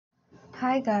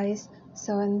Hi guys,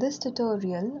 so in this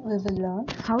tutorial we will learn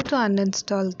how to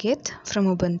uninstall Git from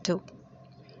Ubuntu.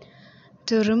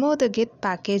 To remove the Git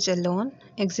package alone,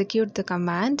 execute the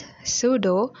command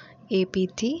sudo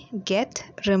apt get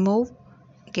remove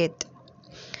git.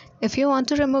 If you want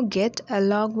to remove Git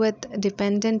along with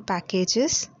dependent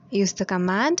packages, use the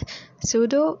command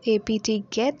sudo apt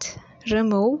get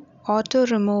remove auto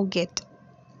remove git.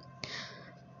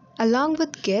 Along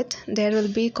with Git, there will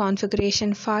be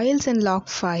configuration files and log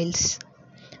files.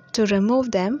 To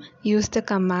remove them, use the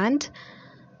command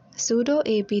sudo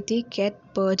apt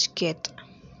get purge git.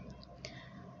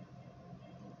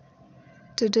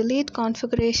 To delete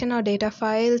configuration or data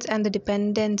files and the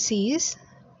dependencies,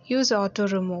 use auto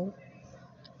remove.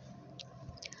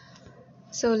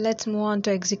 So let's move on to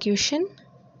execution.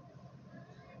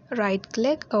 Right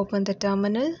click, open the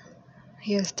terminal.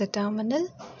 Here's the terminal.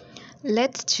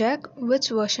 Let's check which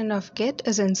version of Git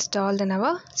is installed in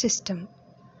our system.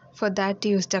 For that,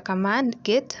 use the command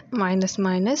git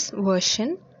 ----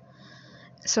 version.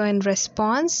 So in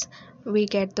response, we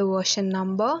get the version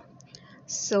number.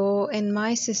 So in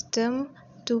my system,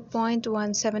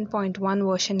 2.17.1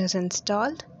 version is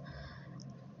installed.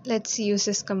 Let's use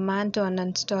this command to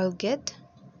uninstall Git.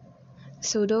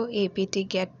 Sudo apt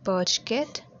get purge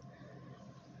git.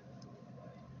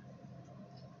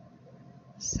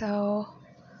 So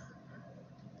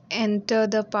enter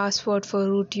the password for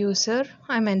root user.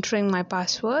 I'm entering my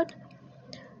password.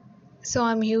 So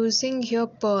I'm using here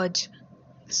purge.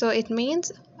 So it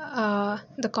means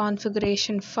the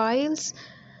configuration files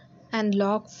and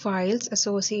log files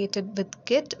associated with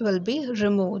Git will be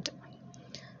removed.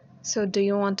 So do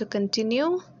you want to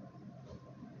continue?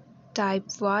 Type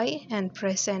Y and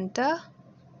press enter.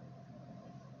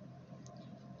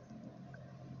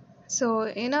 So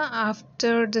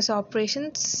after this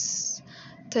operation,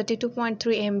 32.3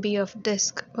 MB of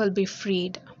disk will be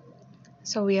freed.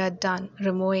 So we are done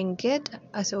removing Git,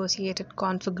 associated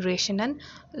configuration and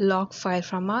log file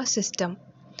from our system.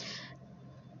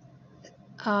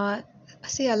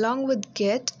 See, along with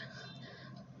Git,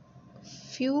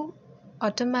 few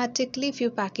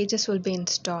packages will be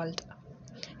installed.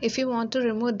 If you want to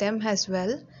remove them as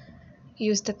well,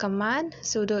 use the command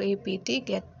sudo apt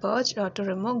get purge auto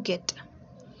remove git.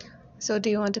 So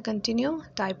do you want to continue?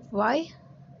 Type Y,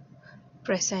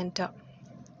 press enter.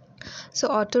 So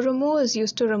auto remove is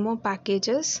used to remove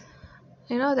packages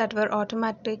that were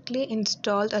automatically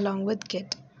installed along with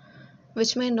Git,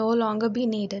 which may no longer be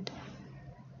needed.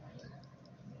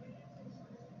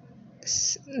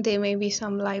 There may be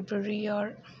some library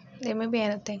or there may be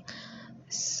anything.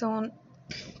 So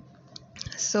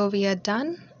we are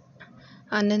done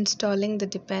uninstalling the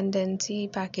dependency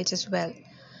package as well.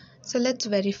 So let's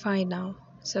verify now.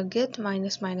 So git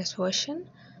 ---- version.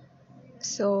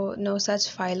 So no such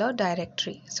file or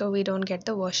directory. So we don't get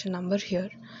the version number here.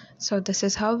 So this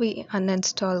is how we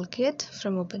uninstall Git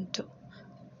from Ubuntu.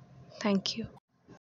 Thank you.